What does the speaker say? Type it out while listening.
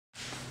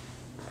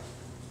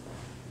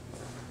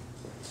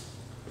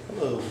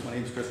Hello, my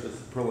name is Chris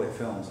with ProLite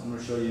Films. I'm going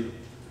to show you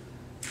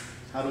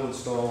how to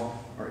install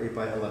our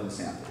 8x11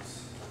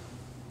 samples.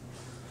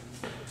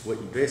 What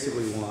you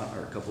basically want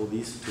are a couple of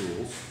these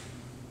tools.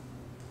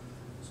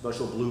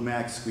 Special Blue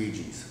Max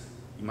squeegees.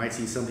 You might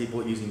see some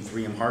people using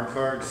 3M hard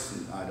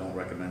cards. I don't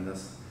recommend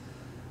this.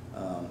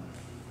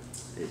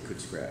 It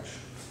could scratch.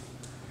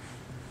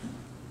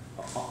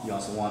 You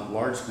also want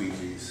large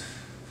squeegees,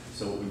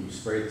 so when you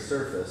spray the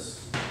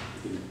surface,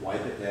 you can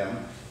wipe it down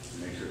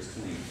and make sure it's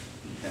clean.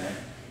 Okay?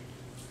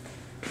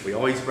 We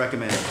always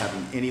recommend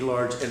having any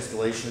large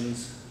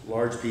installations,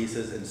 large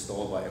pieces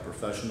installed by a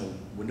professional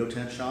window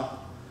tint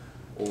shop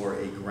or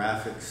a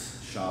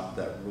graphics shop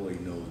that really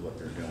knows what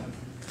they're doing,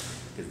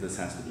 because this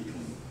has to be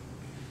clean.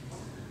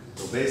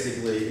 So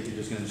basically, if you're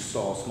just going to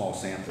install small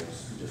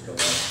samples, you just go up,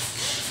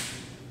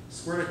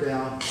 squirt it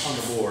down on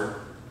the board,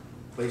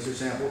 place your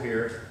sample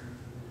here.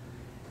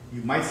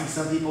 You might see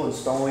some people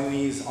installing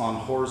these on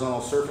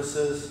horizontal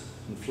surfaces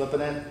and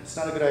flipping it. It's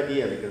not a good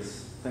idea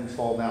because things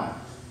fall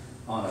down.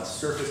 On a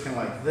surface kind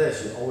of like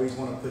this, you always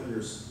want to put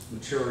your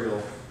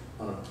material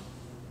on a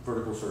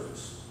vertical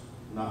surface,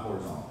 not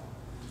horizontal.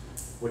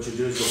 What you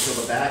do is you'll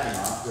peel the backing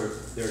off.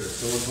 There's a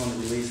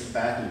silicone release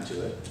backing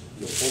to it.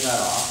 You'll pull that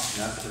off,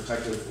 and that's a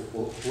protective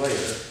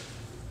layer.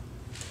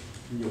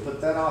 And you'll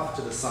put that off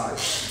to the side,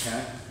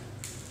 okay?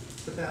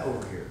 Put that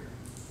over here.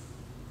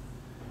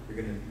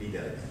 You're going to need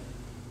that again.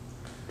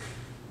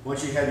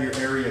 Once you have your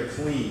area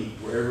clean,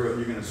 wherever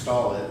you're going to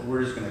install it,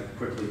 we're just going to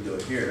quickly do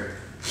it here.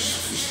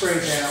 You spray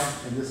it down,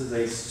 and this is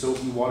a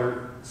soapy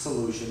water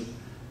solution.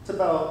 It's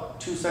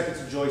about 2 seconds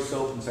of Joy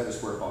soap inside a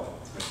squirt bottle.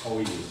 That's all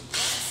we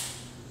use.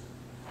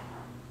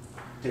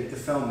 Take the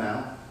film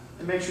now,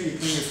 and make sure you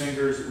clean your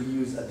fingers. We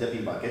use a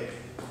dipping bucket.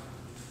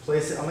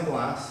 Place it on the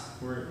glass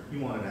where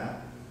you want it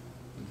at.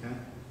 Okay.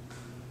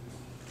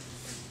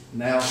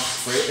 Now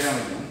spray it down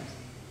again.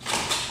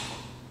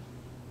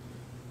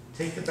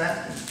 Take the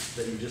backing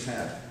that you just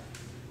had.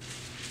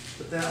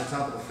 Put that on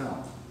top of the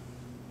film.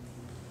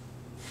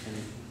 And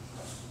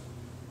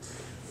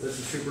this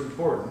is super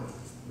important.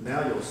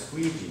 Now you'll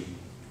squeegee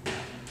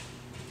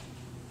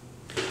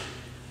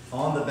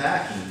on the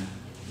backing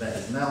that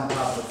is now on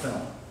top of the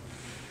film.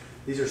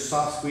 These are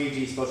soft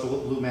squeegees, Special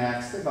Blue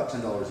Max. They're about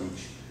 $10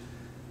 each.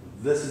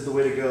 This is the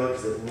way to go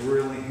because it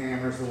really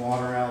hammers the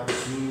water out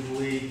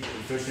smoothly,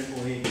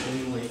 efficiently,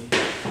 cleanly.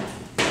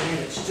 And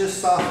it's just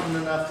softened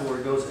enough to where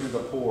it goes into the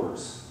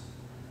pores.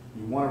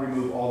 You want to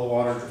remove all the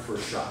water at the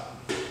first shot.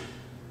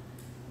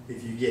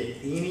 If you get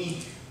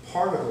any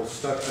particles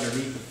stuck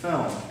underneath the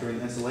film during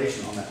the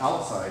installation on the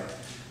outside,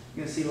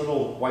 you're going to see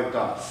little white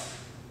dots.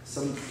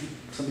 Some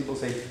people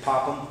say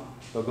pop them,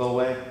 they'll go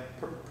away.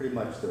 Pretty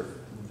much they're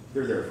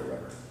there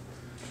forever.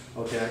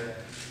 Okay,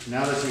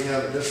 now that you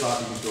have this off,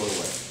 you can throw it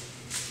away.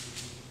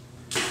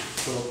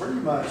 So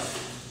pretty much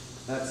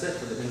that's it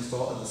for the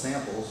install of the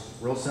samples.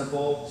 Real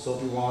simple,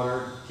 soapy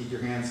water, keep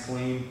your hands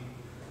clean,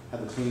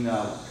 have a clean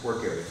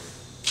work area.